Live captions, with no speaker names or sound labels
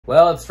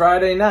Well, it's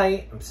Friday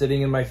night. I'm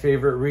sitting in my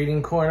favorite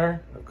reading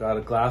corner. I've got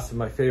a glass of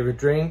my favorite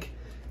drink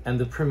and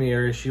the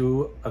premiere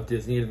issue of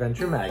Disney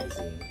Adventure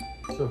magazine.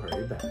 So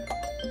hurry back.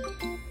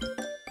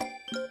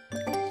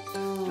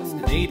 Just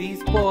an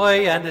 80s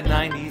boy and a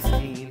 90s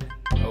teen,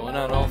 going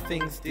on all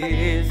things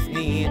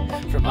Disney,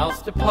 from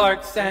mouse to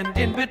parks and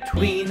in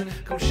between.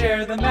 Come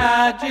share the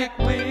magic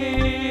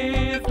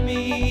with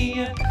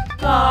me.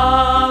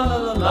 La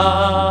la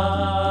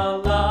la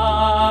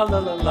la la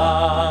la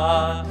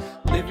la.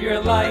 Live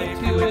your life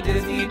to a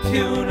Disney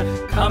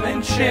tune. Come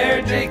and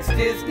share Jake's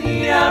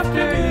Disney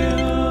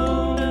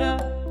Afternoon.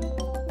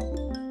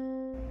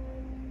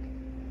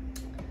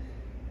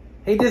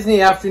 Hey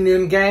Disney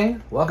Afternoon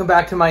gang, welcome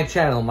back to my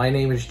channel. My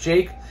name is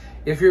Jake.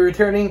 If you're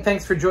returning,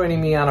 thanks for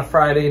joining me on a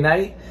Friday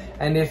night.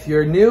 And if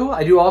you're new,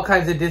 I do all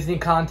kinds of Disney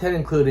content,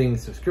 including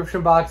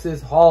subscription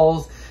boxes,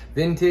 hauls,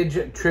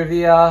 vintage,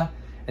 trivia.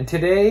 And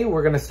today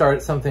we're gonna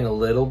start something a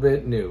little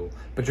bit new.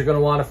 But you're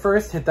gonna wanna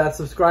first hit that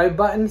subscribe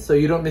button so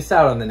you don't miss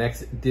out on the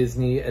next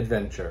Disney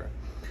adventure.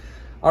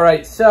 All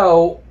right,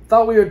 so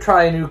thought we would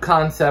try a new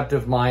concept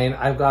of mine.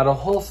 I've got a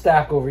whole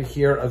stack over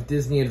here of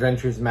Disney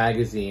Adventures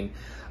magazine.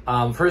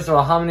 First of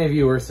all, how many of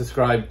you were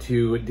subscribed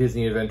to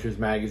Disney Adventures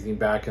magazine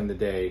back in the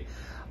day?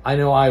 I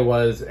know I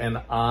was, and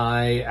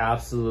I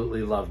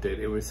absolutely loved it.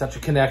 It was such a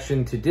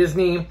connection to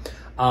Disney.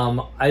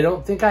 I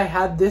don't think I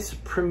had this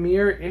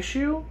premiere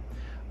issue,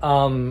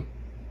 but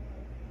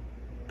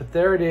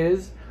there it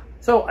is.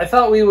 So I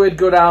thought we would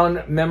go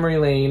down memory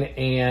lane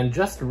and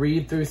just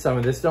read through some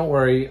of this. Don't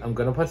worry, I'm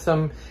gonna put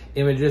some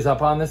images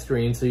up on the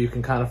screen so you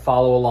can kind of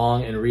follow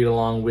along and read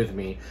along with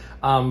me.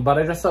 But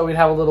I just thought we'd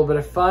have a little bit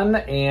of fun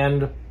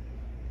and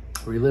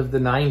relive the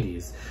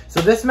 90s.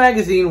 So this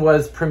magazine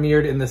was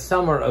premiered in the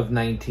summer of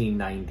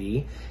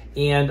 1990,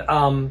 and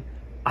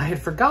I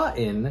had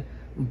forgotten,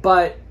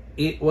 but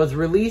it was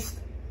released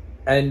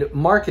and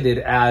marketed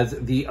as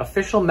the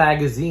official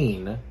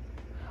magazine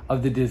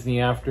of the Disney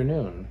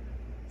Afternoon.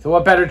 So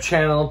what better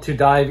channel to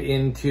dive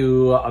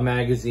into a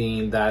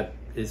magazine that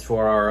is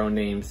for our own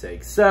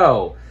namesake?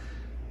 So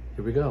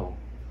here we go.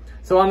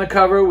 So on the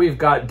cover, we've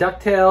got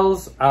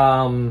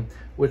DuckTales,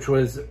 which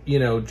was, you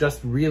know, just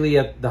really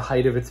at the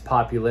height of its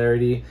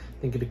popularity. I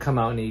think it had come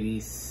out in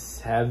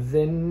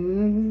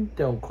 87.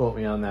 Don't quote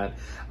me on that.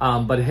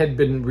 But it had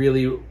been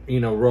really,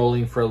 you know,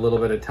 rolling for a little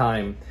bit of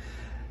time.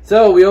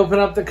 So we open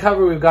up the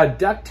cover. We've got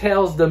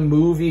DuckTales, the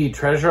movie,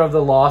 Treasure of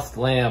the Lost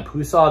Lamp.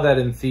 Who saw that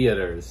in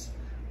theaters?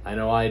 I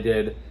know I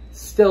did.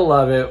 Still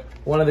love it.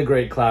 One of the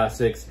great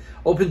classics.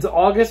 Opens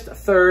August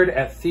 3rd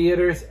at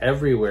theaters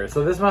everywhere.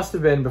 So this must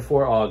have been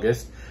before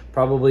August.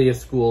 Probably a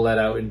school let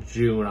out in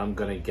June, I'm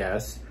gonna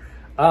guess.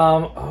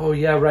 Oh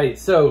yeah, right.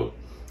 So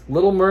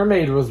Little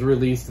Mermaid was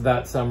released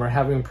that summer,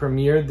 having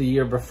premiered the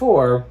year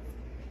before.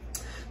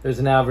 There's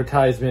an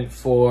advertisement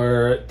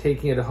for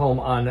taking it home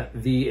on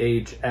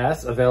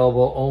VHS,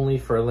 available only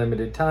for a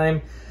limited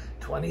time,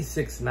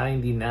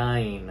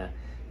 $26.99.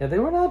 Yeah, they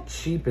were not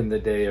cheap in the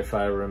day, if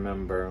I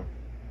remember.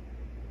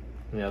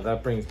 Yeah,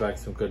 that brings back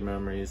some good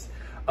memories.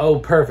 Oh,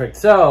 perfect.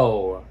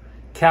 So,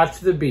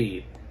 Catch the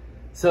Beat.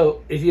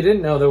 So, if you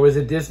didn't know, there was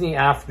a Disney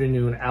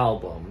Afternoon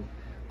album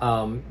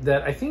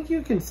that I think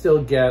you can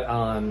still get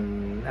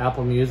on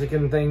Apple Music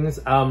and things.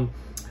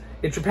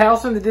 It's your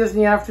pals from the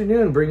Disney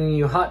Afternoon, bringing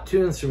you hot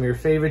tunes from your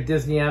favorite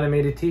Disney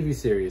animated TV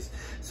series.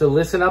 So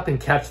listen up and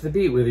catch the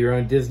beat with your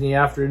own Disney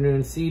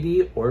Afternoon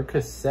CD or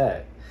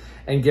cassette.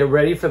 And get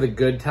ready for the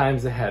good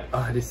times ahead.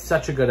 Oh, it is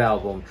such a good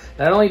album.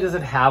 Not only does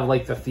it have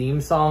like the theme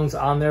songs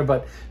on there,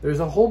 but there's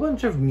a whole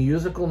bunch of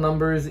musical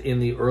numbers in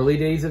the early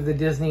days of the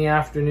Disney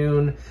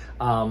Afternoon.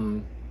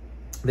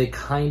 They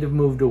kind of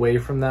moved away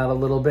from that a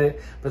little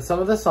bit, but some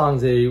of the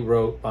songs they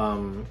wrote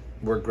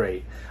were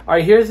great. All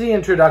right, here's the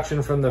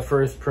introduction from the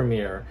first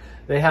premiere.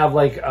 They have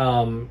like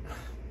all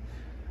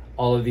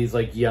of these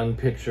like young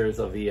pictures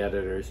of the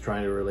editors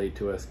trying to relate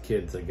to us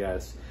kids, I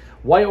guess.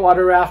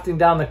 Whitewater rafting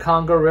down the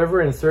Congo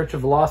River in search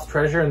of lost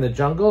treasure in the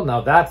jungle?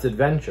 Now that's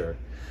adventure.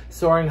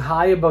 Soaring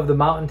high above the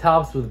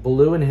mountaintops with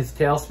Baloo and his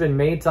tailspin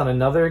mates on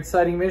another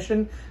exciting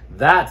mission?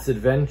 That's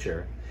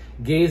adventure.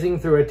 Gazing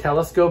through a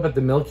telescope at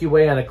the Milky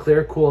Way on a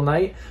clear, cool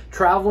night?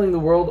 Traveling the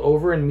world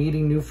over and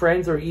meeting new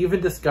friends, or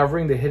even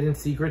discovering the hidden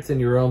secrets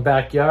in your own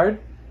backyard?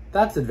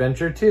 That's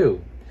adventure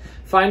too.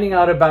 Finding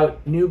out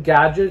about new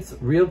gadgets,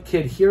 real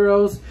kid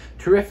heroes,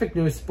 terrific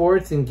new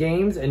sports and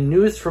games, and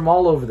news from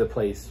all over the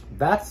place.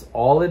 That's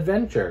all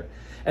adventure.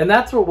 And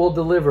that's what we'll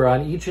deliver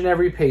on each and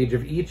every page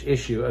of each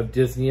issue of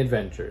Disney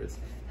Adventures.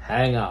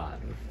 Hang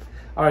on.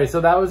 All right,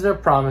 so that was their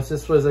promise.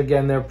 This was,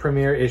 again, their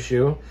premiere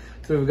issue.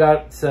 So we've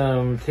got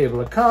some table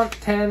of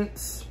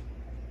contents.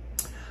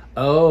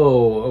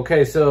 Oh,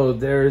 okay, so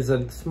there's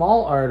a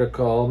small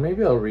article,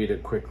 maybe I'll read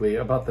it quickly,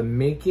 about the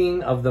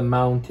making of the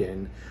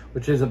mountain,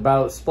 which is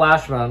about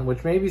Splash Mountain,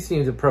 which maybe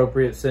seems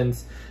appropriate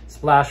since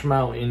Splash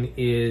Mountain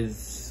is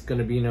going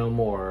to be no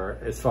more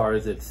as far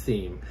as its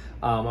theme.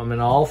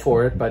 I'm all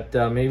for it, but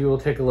maybe we'll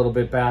take a little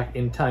bit back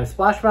in time.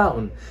 Splash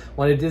Mountain,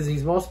 one of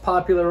Disney's most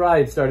popular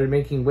rides, started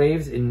making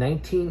waves in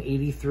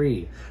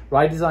 1983.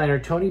 Ride designer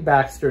Tony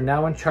Baxter,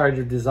 now in charge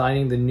of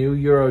designing the new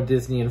Euro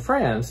Disney in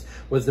France,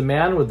 was the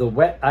man with the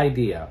wet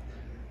idea.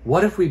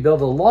 What if we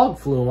build a log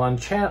flume What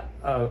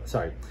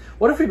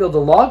if we build a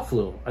log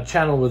flume, a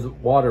channel with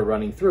water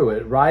running through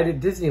it, ride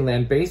at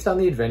Disneyland based on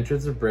the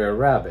adventures of Brer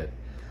Rabbit?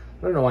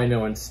 I don't know why no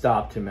one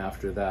stopped him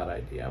after that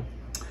idea.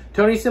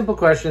 Tony's simple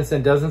question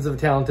sent dozens of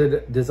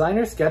talented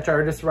designers, sketch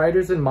artists,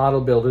 writers, and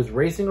model builders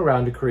racing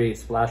around to create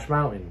Splash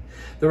Mountain.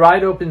 The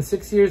ride opened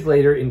 6 years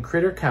later in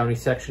Critter County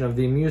section of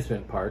the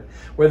amusement park,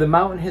 where the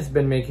mountain has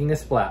been making a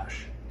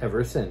splash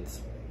ever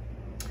since.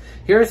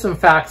 Here are some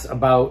facts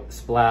about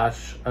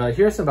Splash.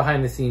 Here are some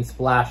behind-the-scenes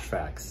Splash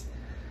facts.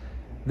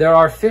 There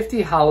are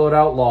 50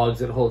 hollowed-out logs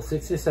that hold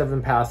 6 to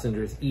 7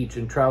 passengers each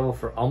and travel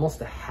for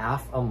almost a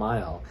half a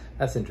mile.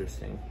 That's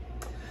interesting.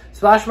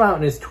 Splash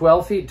Mountain is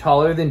 12 feet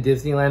taller than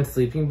Disneyland's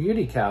Sleeping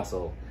Beauty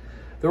Castle.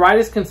 The ride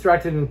is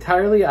constructed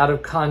entirely out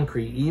of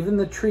concrete, even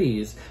the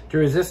trees, to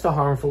resist the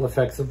harmful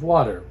effects of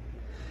water.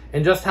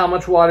 And just how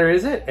much water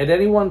is it? At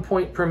any one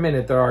point per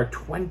minute, there are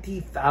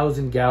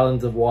 20,000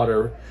 gallons of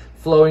water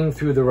flowing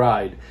through the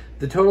ride.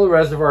 The total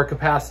reservoir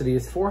capacity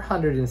is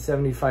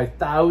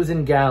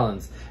 475,000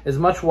 gallons, as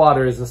much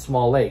water as a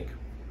small lake.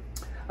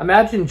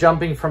 Imagine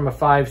jumping from a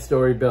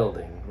 5-story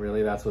building.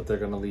 Really, that's what they're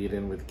going to lead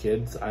in with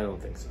kids? I don't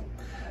think so.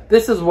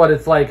 This is what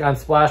it's like on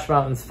Splash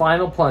Mountain's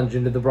final plunge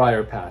into the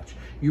Briar Patch.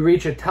 You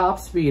reach a top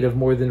speed of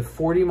more than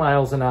 40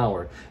 miles an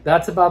hour.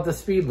 That's about the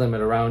speed limit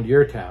around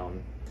your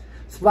town.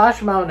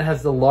 Splash Mountain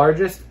has the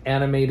largest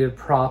animated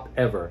prop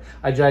ever,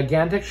 a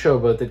gigantic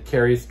showboat that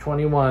carries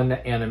 21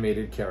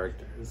 animated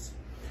characters.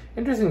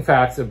 Interesting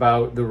facts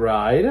about the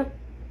ride.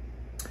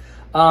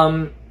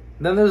 Then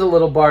there's a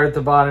little bar at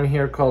the bottom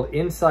here called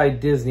Inside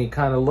Disney,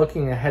 kind of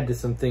looking ahead to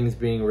some things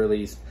being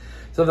released.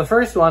 So the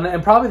first one,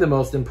 and probably the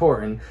most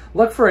important,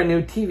 look for a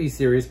new TV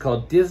series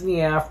called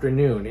Disney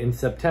Afternoon in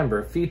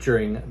September,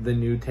 featuring the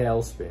new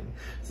Tailspin.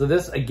 So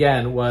this,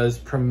 again, was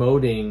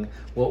promoting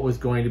what was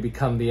going to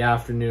become the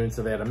afternoon.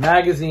 So they had a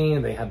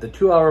magazine, they had the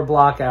 2-hour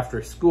block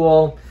after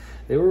school.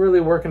 They were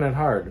really working it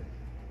hard.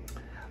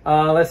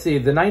 Let's see,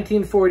 the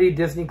 1940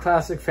 Disney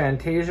classic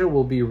Fantasia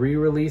will be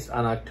re-released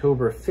on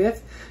October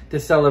 5th to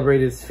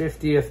celebrate its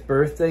 50th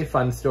birthday.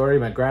 Fun story,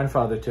 my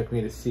grandfather took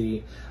me to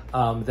see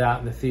that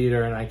in the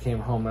theater, and I came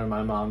home and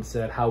my mom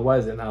said, "How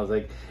was it?" And I was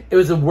like, "It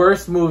was the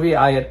worst movie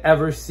I had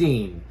ever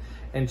seen."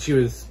 And she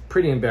was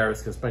pretty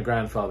embarrassed because my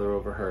grandfather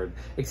overheard.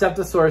 Except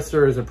The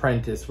Sorcerer's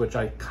Apprentice, which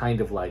I kind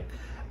of liked.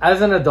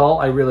 As an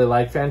adult, I really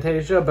liked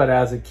Fantasia, but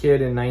as a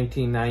kid in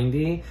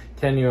 1990,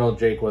 10-year-old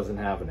Jake wasn't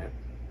having it.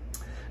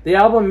 The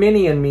album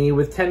Minnie and Me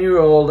with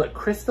 10-year-old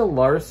Krista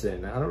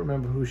Larson, I don't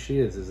remember who she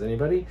is, does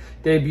anybody?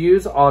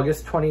 Debuts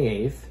August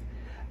 28th.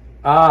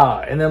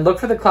 And then look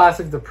for the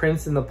classic The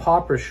Prince and the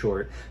Pauper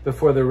short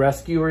before the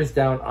Rescuers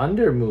Down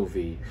Under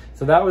movie.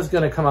 So that was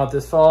going to come out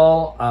this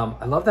fall.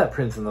 I love that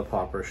Prince and the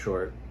Pauper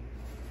short.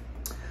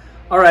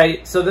 All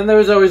right, so then there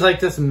was always like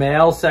this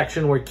mail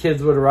section where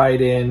kids would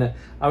write in. I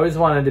always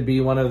wanted to be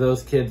one of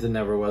those kids and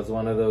never was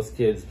one of those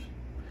kids.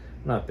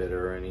 I'm not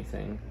bitter or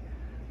anything.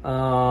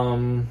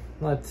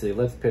 Let's see,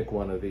 let's pick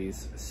one of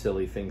these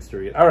silly things to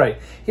read. All right,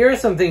 here are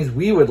some things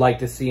we would like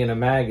to see in a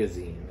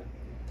magazine.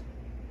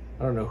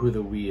 I don't know who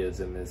the we is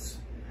in this.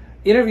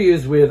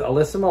 Interviews with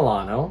Alyssa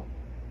Milano,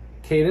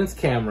 Candace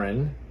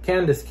Cameron,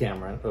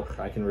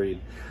 I can read,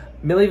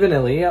 Milli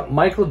Vanilli,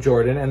 Michael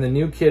Jordan, and the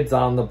New Kids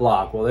on the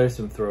Block. Well, there's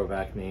some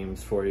throwback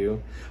names for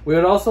you. We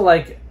would also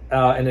like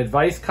an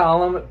advice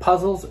column,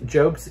 puzzles,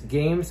 jokes,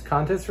 games,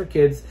 contests for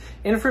kids,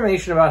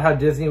 information about how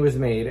Disney was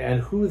made,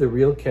 and who the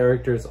real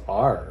characters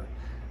are.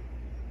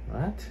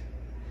 What?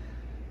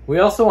 We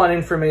also want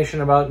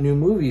information about new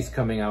movies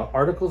coming out,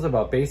 articles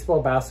about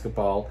baseball,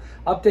 basketball,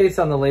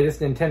 updates on the latest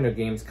Nintendo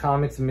games,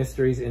 comics,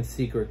 mysteries, and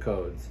secret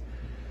codes.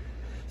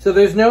 So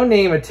there's no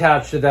name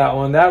attached to that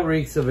one. That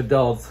reeks of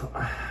adults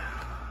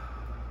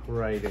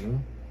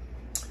writing.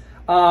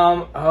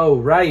 Oh,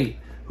 right.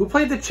 Who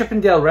played the Chip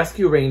 'n Dale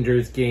Rescue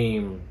Rangers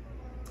game?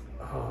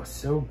 Oh,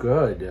 so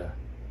good.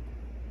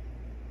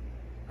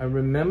 I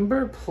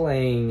remember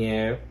playing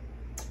it.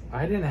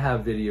 I didn't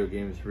have video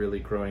games really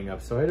growing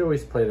up, so I'd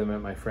always play them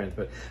at my friends.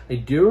 But I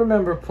do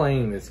remember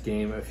playing this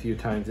game a few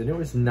times, and it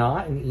was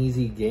not an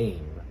easy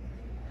game.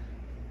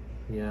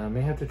 Yeah, I may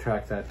have to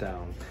track that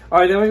down. All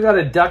right, then we've got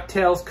a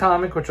DuckTales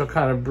comic, which I'll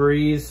kind of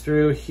breeze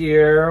through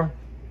here.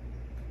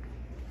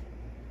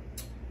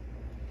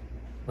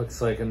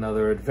 Looks like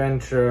another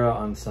adventure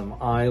on some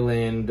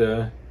island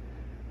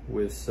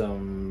with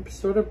some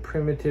sort of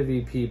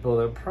primitive-y people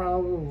that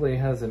probably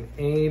hasn't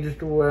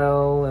aged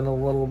well in a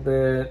little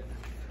bit.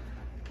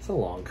 It's a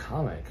long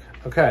comic.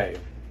 Okay.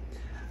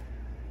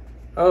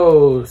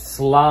 Oh,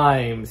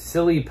 slime,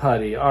 silly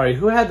putty. All right,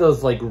 who had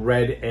those like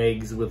red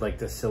eggs with like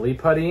the silly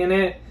putty in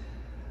it?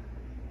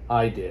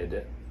 I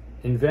did.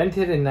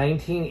 Invented in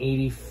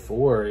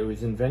 1984. It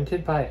was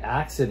invented by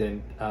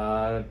accident.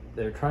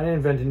 They're trying to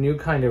invent a new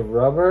kind of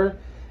rubber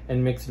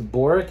and mixed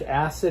boric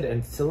acid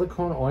and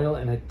silicone oil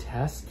in a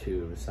test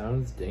tube.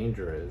 Sounds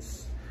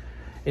dangerous.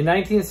 In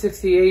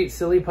 1968,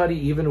 Silly Putty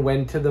even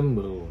went to the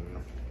moon.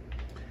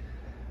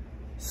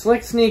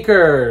 Slick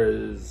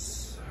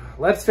sneakers.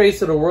 Let's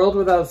face it, a world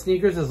without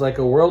sneakers is like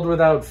a world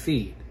without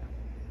feet.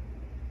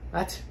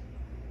 What?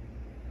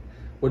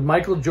 Would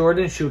Michael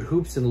Jordan shoot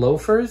hoops in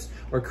loafers?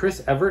 Or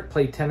Chris Evert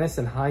play tennis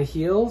in high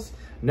heels?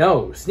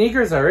 No,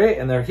 sneakers are it,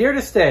 and they're here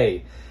to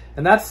stay.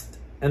 And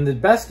the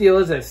best deal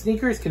is that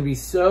sneakers can be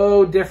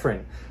so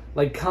different.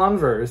 Like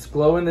Converse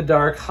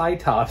glow-in-the-dark high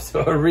tops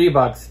or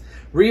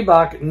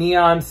Reebok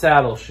neon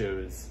saddle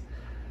shoes.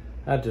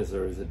 That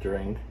deserves a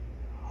drink.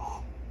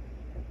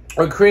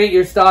 Or create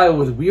your style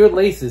with weird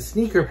laces,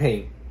 sneaker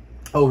paint.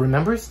 Oh,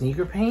 remember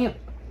sneaker paint?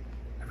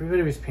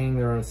 Everybody was painting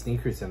their own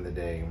sneakers in the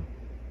day.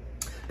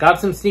 Got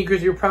some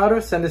sneakers you're proud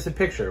of? Send us a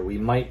picture. We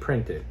might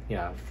print it.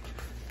 Yeah,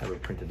 never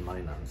printed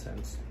my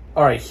nonsense.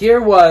 All right, here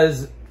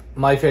was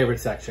my favorite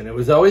section. It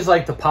was always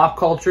like the pop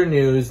culture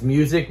news,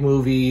 music,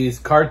 movies,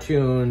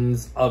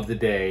 cartoons of the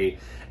day.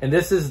 And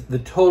this is the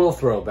total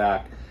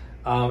throwback.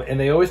 And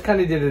they always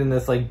kind of did it in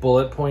this like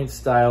bullet point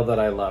style that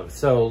I love.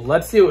 So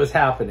let's see what was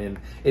happening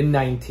in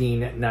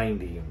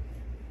 1990.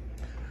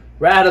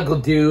 Radical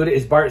dude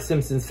is Bart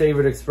Simpson's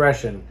favorite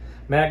expression.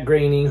 Matt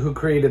Groening, who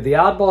created the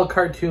oddball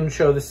cartoon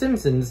show The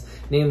Simpsons,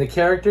 named the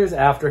characters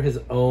after his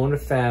own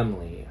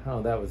family.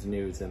 Oh, that was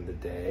news in the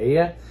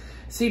day.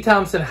 C.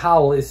 Thompson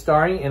Howell is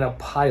starring in a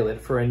pilot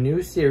for a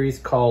new series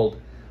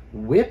called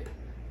Whip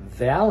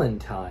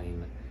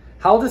Valentine.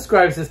 Howell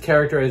describes his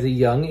character as a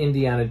young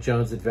Indiana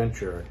Jones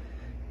adventurer.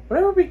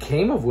 Whatever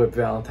became of Whip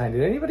Valentine?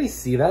 Did anybody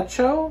see that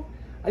show?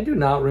 I do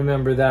not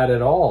remember that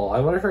at all. I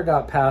wonder if it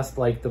got past,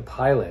 like, the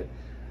pilot.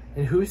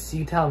 And who's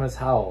C. Thomas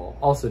Howell?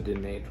 Also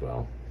didn't age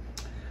well.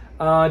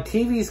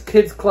 TV's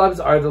kids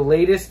clubs are the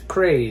latest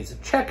craze.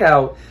 Check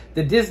out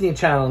the Disney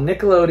Channel,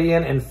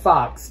 Nickelodeon, and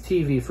Fox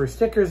TV for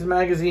stickers,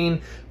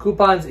 magazine,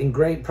 coupons, and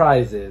great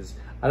prizes.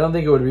 I don't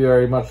think it would be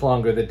very much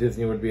longer that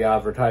Disney would be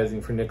advertising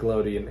for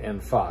Nickelodeon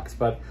and Fox,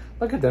 but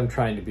look at them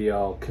trying to be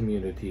all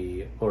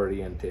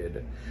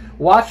community-oriented.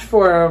 Watch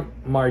for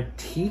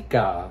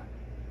Martika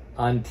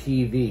on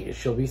TV.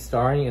 She'll be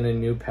starring in a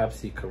new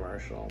Pepsi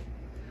commercial.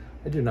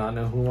 I do not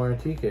know who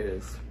Martika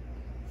is.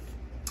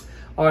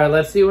 All right,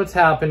 let's see what's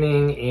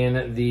happening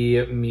in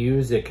the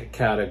music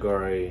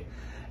category.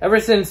 Ever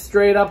since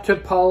Straight Up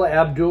took Paula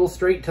Abdul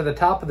straight to the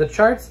top of the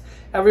charts,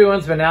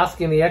 everyone's been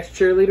asking the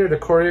ex-cheerleader to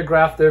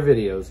choreograph their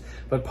videos.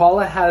 But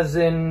Paula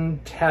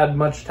hasn't had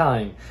much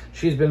time.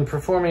 She's been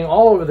performing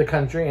all over the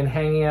country and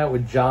hanging out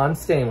with John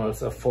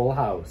Stamos of Full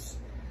House.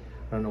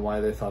 I don't know why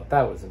they thought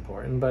that was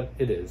important, but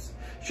it is.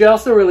 She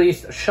also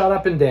released Shut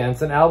Up and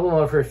Dance, an album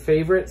of her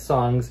favorite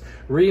songs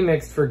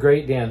remixed for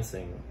great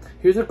dancing.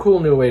 Here's a cool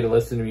new way to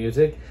listen to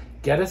music.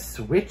 Get a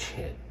Switch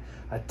Hit.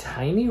 A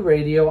tiny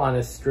radio on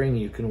a string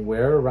you can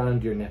wear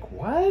around your neck.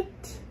 What?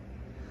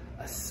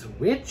 A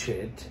Switch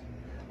Hit?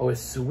 Oh, a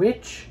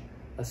Switch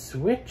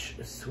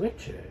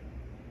Hit.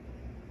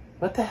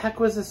 What the heck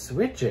was a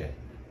Switch Hit?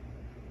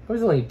 I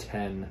was only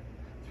 10.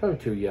 It's probably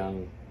too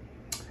young.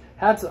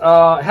 Hats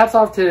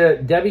off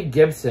to Debbie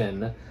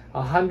Gibson.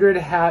 100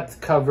 hats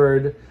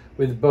covered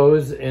with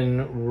bows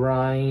and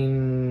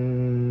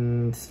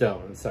rhinestones.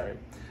 Sorry.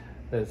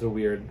 That's a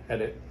weird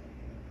edit.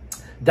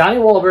 Donnie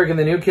Wahlberg and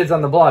the New Kids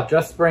on the Block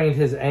just sprained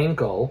his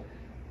ankle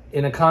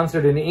in a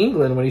concert in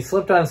England when he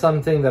slipped on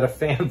something that a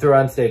fan threw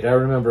on stage. I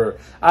remember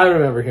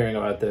hearing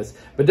about this.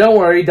 But don't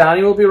worry,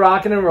 Donnie will be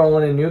rocking and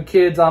rolling in New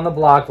Kids on the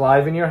Block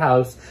live in your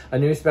house, a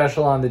new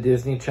special on the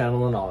Disney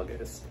Channel in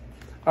August.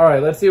 All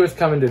right, let's see what's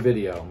coming to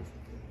video.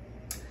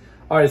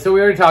 All right, so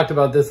we already talked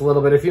about this a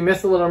little bit. If you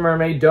missed The Little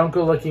Mermaid, don't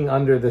go looking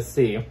under the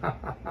sea.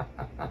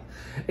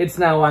 It's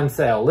now on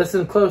sale.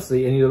 Listen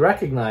closely and you'll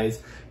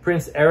recognize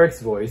Prince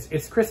Eric's voice.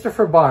 It's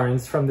Christopher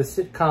Barnes from the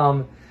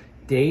sitcom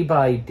Day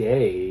by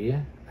Day.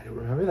 I don't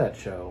remember that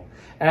show.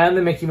 And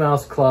the Mickey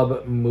Mouse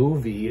Club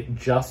movie,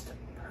 Just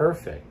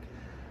Perfect.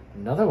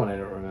 Another one I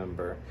don't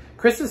remember.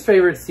 Chris's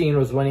favorite scene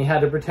was when he had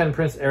to pretend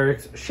Prince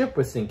Eric's ship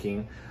was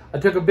sinking. I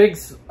took a big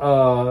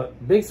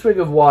swig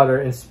of water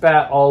and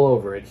spat all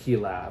over it. He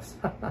laughs.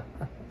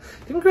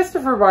 Didn't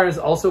Christopher Barnes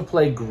also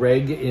play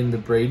Greg in the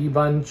Brady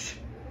Bunch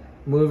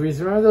movies?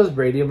 Remember those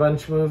Brady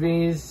Bunch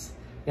movies?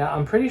 Yeah,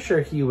 I'm pretty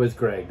sure he was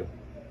Greg.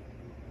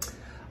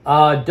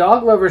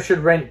 Dog lovers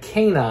should rent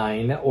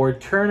Canine or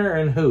Turner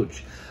and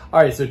Hooch.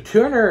 All right, so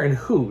Turner and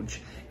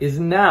Hooch is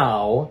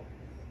now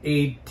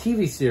a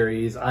TV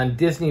series on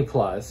Disney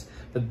Plus.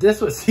 But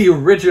this was the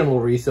original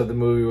release of the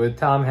movie with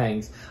Tom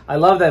Hanks. I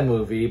love that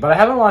movie, but I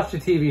haven't watched the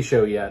TV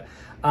show yet.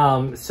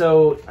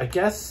 So I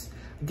guess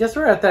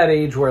we're at that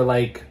age where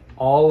like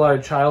all our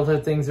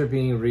childhood things are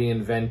being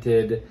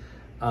reinvented.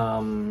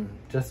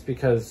 Just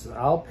because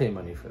I'll pay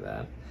money for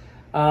that.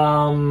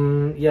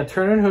 Yeah,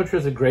 Turner and Hooch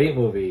was a great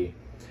movie.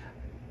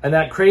 And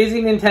that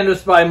crazy Nintendo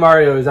spy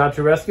Mario is out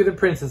to rescue the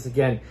princess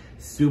again.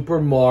 Super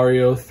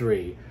Mario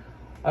 3.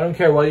 I don't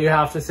care what you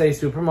have to say.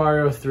 Super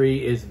Mario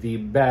 3 is the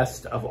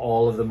best of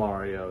all of the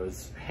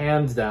Marios.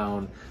 Hands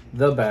down,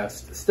 the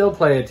best. Still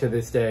play it to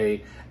this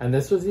day. And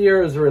this was the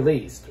year it was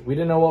released. We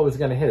didn't know what was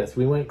going to hit us.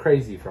 We went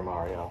crazy for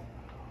Mario.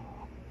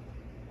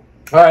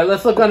 All right,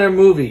 let's look under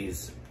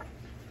movies.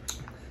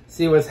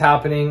 See what's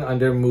happening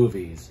under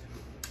movies.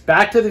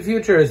 Back to the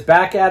Future is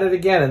back at it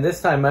again, and this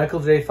time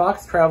Michael J.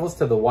 Fox travels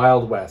to the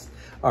Wild West.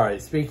 All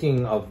right,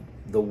 speaking of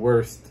the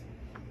worst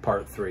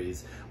Part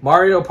 3s.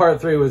 Mario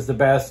Part 3 was the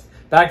best.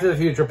 Back to the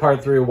Future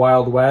Part 3,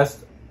 Wild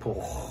West.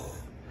 Oh.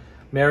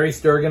 Mary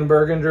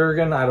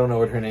Sturgenbergen, I don't know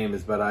what her name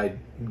is, but I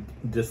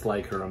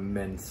dislike her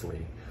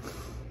immensely.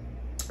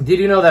 Did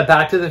you know that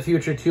Back to the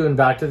Future 2 and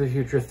Back to the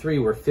Future 3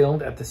 were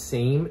filmed at the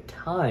same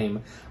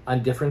time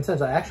on different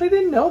sets? I actually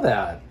didn't know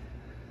that.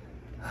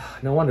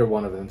 No wonder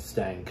one of them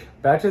stank.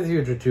 Back to the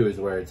Future 2 is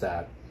where it's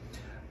at.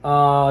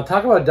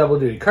 Talk about double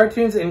duty.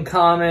 Cartoons in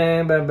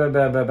common.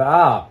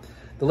 The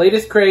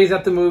latest craze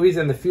at the movies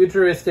and the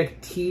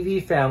futuristic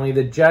TV family,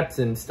 the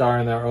Jetsons, star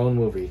in their own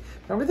movie.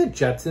 Remember the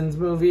Jetsons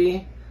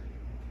movie?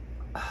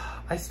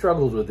 I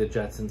struggled with the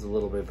Jetsons a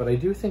little bit, but I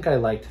do think I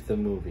liked the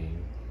movie.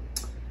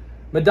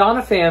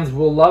 Madonna fans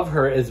will love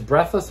her as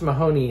Breathless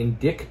Mahoney in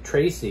Dick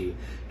Tracy.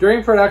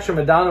 During production,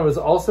 Madonna was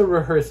also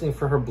rehearsing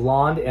for her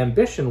Blonde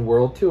Ambition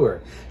World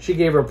Tour. She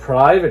gave a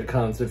private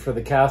concert for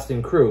the cast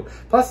and crew,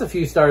 plus a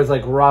few stars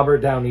like Robert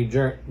Downey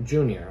Jr.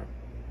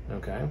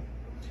 Okay.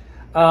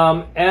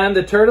 And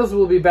the Turtles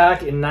will be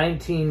back in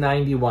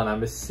 1991.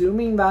 I'm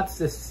assuming that's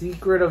the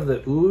Secret of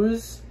the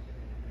Ooze,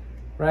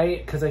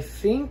 right? Because I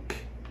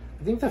think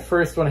the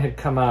first one had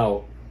come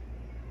out.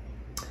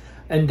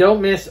 And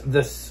don't miss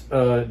this.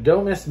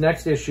 Don't miss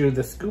next issue,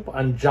 the scoop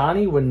on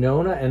Johnny,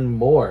 Winona, and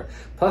more.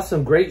 Plus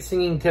some great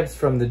singing tips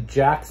from the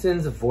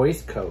Jacksons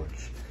voice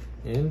coach.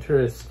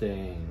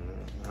 Interesting.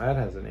 That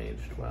hasn't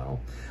aged well.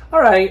 All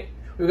right,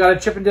 we've got a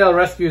Chippendale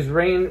Rescue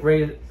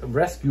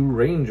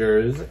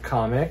Rangers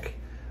comic.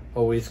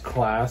 Always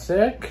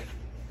classic.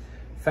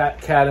 Fat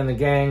Cat and the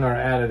Gang are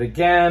at it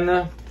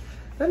again.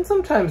 Then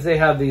sometimes they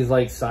have these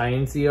like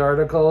science-y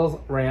articles.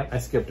 I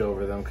skipped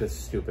over them because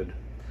stupid.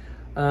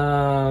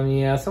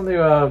 Yeah, something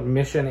about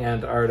Mission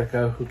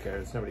Antarctica. Who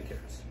cares? Nobody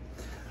cares.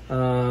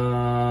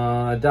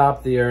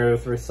 Adopt the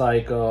Earth,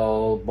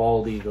 recycle,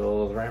 bald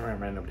eagles. Right.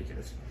 Nobody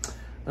cares.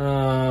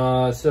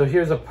 So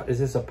here's is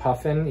this a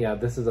puffin? Yeah,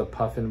 this is a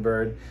puffin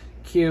bird.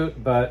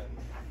 Cute, but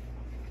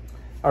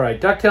all right.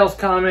 DuckTales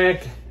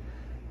comic.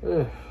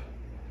 Ugh.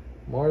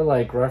 More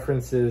like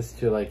references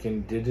to like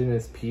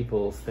indigenous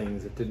peoples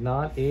things. It did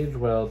not age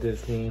well,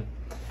 Disney.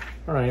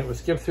 All right, we'll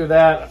skip through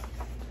that.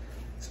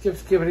 Skip,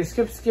 skippity,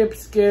 skip.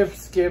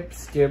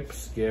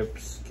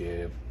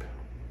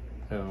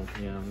 Oh,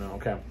 yeah, no,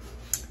 okay.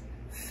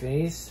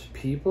 Face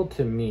people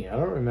to me. I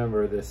don't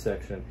remember this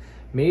section.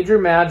 Major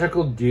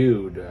Magical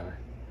Dude.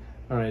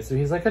 All right, so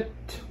he's like a,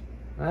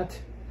 what?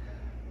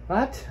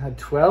 A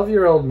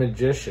 12-year-old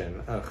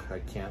magician. Ugh, I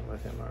can't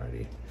with him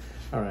already.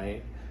 All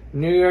right.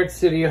 New York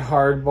City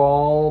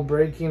Hardball,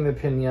 Breaking the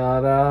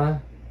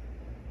Pinata.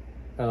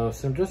 Oh,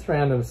 some just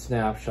random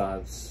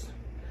snapshots.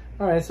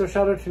 All right, so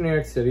shout out to New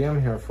York City.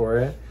 I'm here for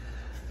it.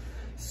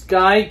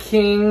 Sky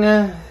King,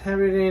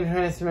 Everyday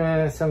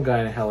Transmission, some guy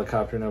in a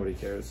helicopter. Nobody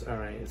cares. All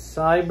right,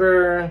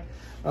 Cyber.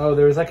 Oh,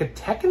 there was like a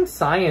tech and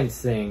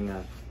science thing.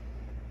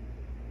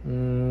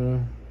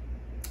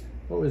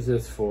 What was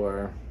this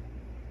for?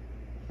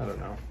 I don't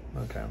know.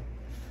 Okay.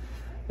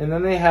 And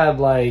then they had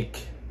like,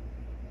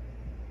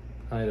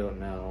 I don't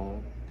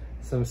know,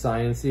 some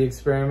science-y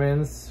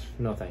experiments.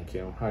 No, thank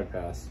you. Hard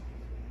pass.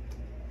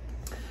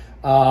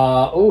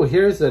 Oh,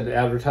 here's an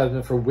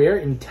advertisement for Where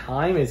in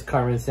Time is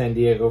Carmen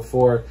Sandiego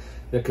for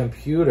the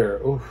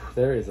computer. Oh,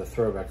 there is a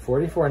throwback.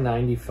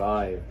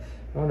 $44.95.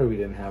 No wonder we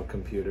didn't have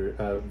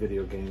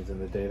video games in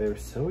the day. They were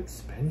so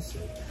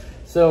expensive.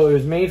 So it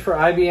was made for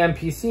IBM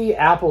PC,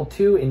 Apple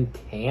II, and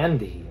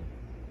Tandy.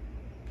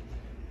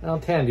 Well,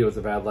 Tandy was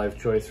a bad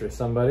life choice for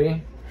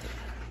somebody.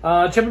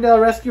 Chippendale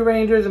Rescue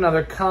Rangers,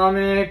 another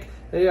comic.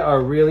 They are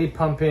really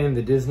pumping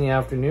the Disney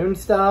afternoon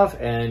stuff,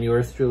 and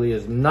yours truly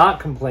is not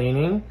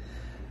complaining.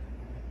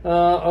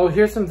 Oh,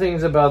 here's some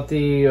things about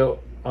the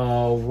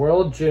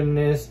world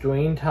gymnast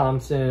Dwayne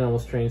Thompson.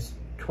 Almost trains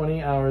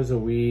 20 hours a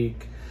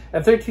week.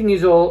 At 13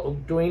 years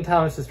old, Dwayne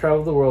Thomas has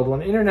traveled the world,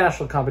 won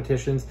international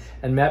competitions,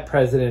 and met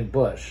President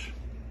Bush.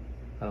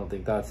 I don't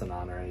think that's an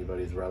honor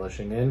anybody's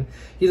relishing in.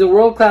 He's a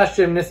world-class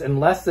gymnast, and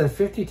less than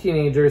 50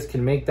 teenagers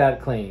can make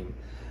that claim.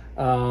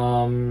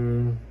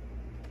 Cool.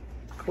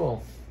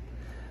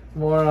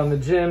 More on the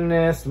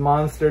gymnast,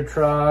 monster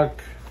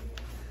truck,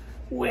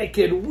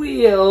 Wicked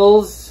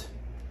Wheels.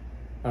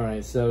 All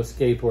right, so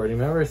skateboarding.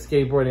 Remember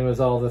skateboarding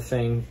was all the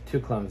thing. Too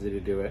clumsy to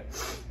do it.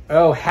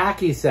 Oh,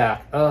 hacky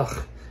sack.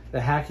 Ugh, the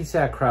hacky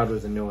sack crowd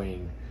was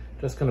annoying.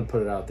 Just gonna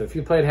put it out there. If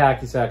you played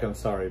hacky sack, I'm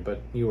sorry, but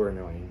you were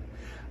annoying.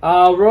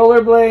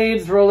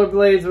 Rollerblades.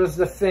 Rollerblades was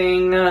the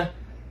thing.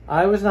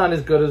 I was not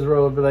as good as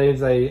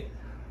rollerblades.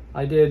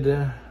 I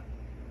did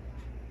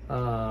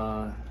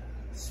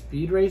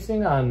speed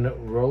racing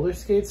on roller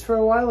skates for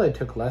a while. I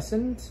took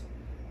lessons.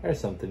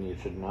 There's something you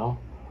should know.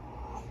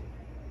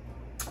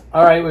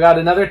 All right, we got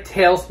another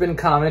Tailspin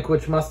comic,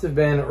 which must have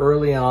been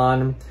early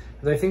on.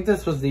 I think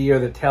this was the year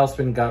that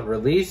Tailspin got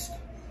released.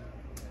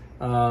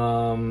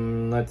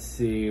 Let's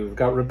see. We've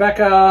got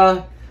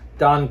Rebecca,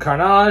 Don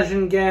Carnage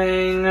and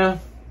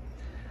gang.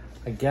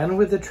 Again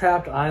with the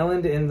Trapped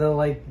Island in the,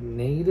 like,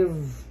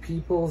 native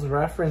people's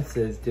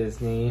references,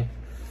 Disney.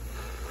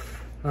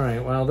 All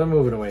right, well, they're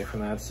moving away from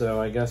that, so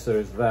I guess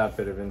there's that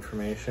bit of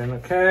information.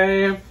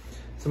 Okay,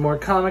 some more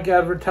comic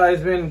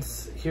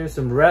advertisements. Here's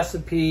some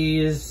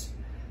recipes.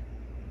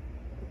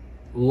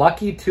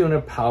 Lucky Tuna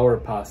Power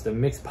Pasta.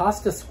 Mixed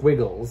pasta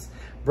squiggles.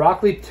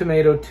 Broccoli,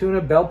 tomato, tuna,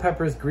 bell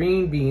peppers,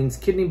 green beans,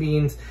 kidney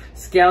beans,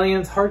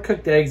 scallions,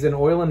 hard-cooked eggs, and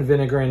oil and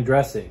vinegar and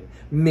dressing.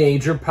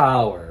 Major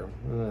power.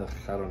 Ugh,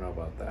 I don't know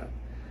about that.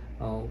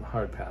 I'll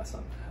hard pass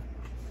on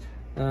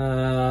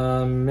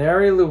that.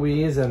 Mary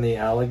Louise and the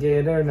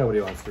Alligator.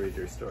 Nobody wants to read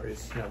your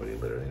stories. Nobody,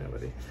 literally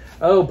nobody.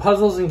 Oh,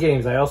 puzzles and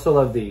games. I also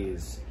love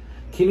these.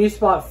 Can you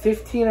spot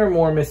 15 or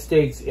more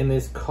mistakes in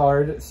this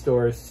card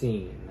store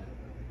scene?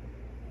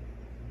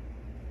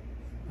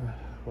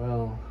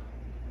 Well,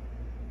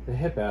 the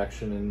hip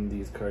action in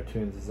these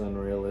cartoons is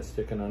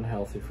unrealistic and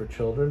unhealthy for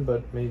children,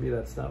 but maybe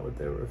that's not what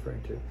they were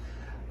referring to.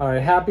 All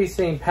right, Happy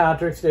St.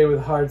 Patrick's Day with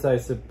hearts. I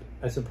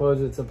suppose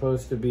it's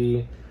supposed to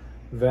be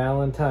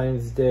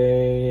Valentine's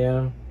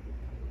Day.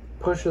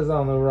 Pushes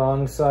on the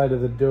wrong side of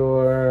the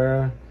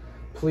door.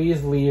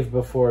 Please leave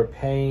before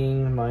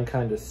paying. My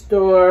kind of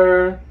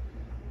store.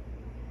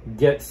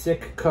 Get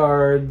sick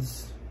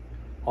cards.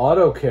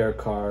 Auto care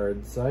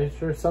cards. I'm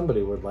sure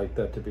somebody would like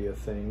that to be a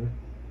thing.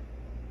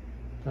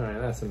 All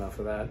right, that's enough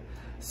of that.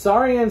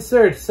 Sorry and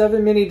search.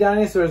 7 mini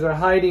dinosaurs are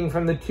hiding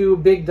from the 2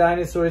 big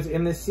dinosaurs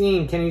in the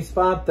scene. Can you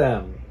spot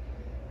them?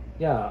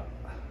 Yeah,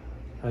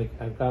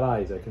 I've got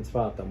eyes. I can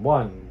spot them.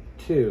 1,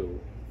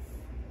 2,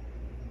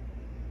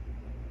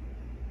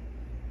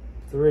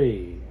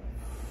 3,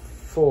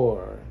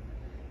 4,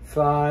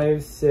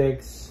 5,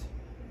 6,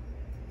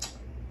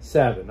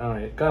 7. All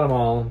right, got them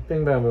all.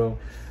 Bing, bang, boom.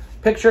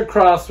 Picture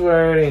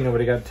crossword. Ain't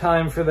nobody got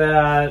time for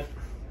that.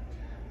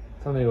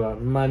 Something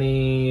about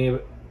money.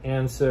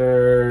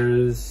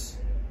 Answers.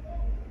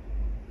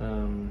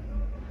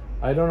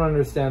 I don't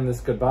understand this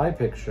goodbye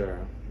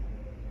picture.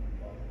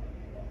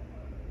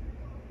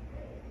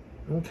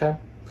 Okay.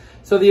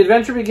 So the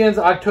adventure begins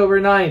October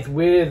 9th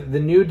with the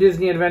new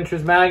Disney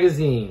Adventures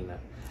magazine.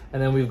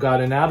 And then we've got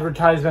an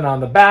advertisement on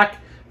the back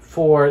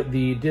for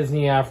the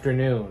Disney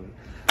Afternoon.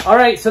 All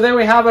right, so there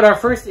we have it. Our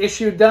first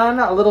issue done.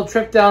 A little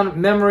trip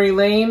down memory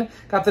lane.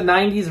 Got the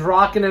 90s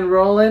rocking and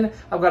rolling.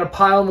 I've got a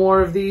pile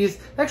more of these.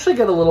 They actually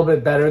get a little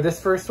bit better.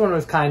 This first one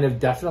was kind of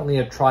definitely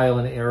a trial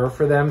and error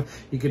for them.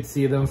 You could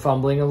see them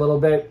fumbling a little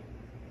bit.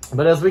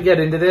 But as we get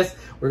into this,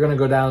 we're going to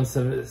go down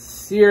some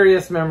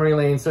serious memory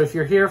lane. So if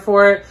you're here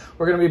for it,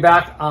 we're going to be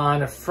back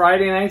on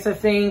Friday nights, I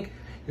think.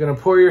 You're going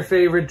to pour your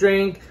favorite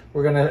drink.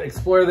 We're going to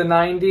explore the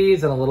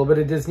 90s and a little bit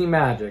of Disney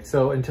magic.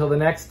 So until the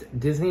next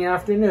Disney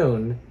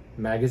Afternoon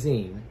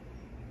magazine.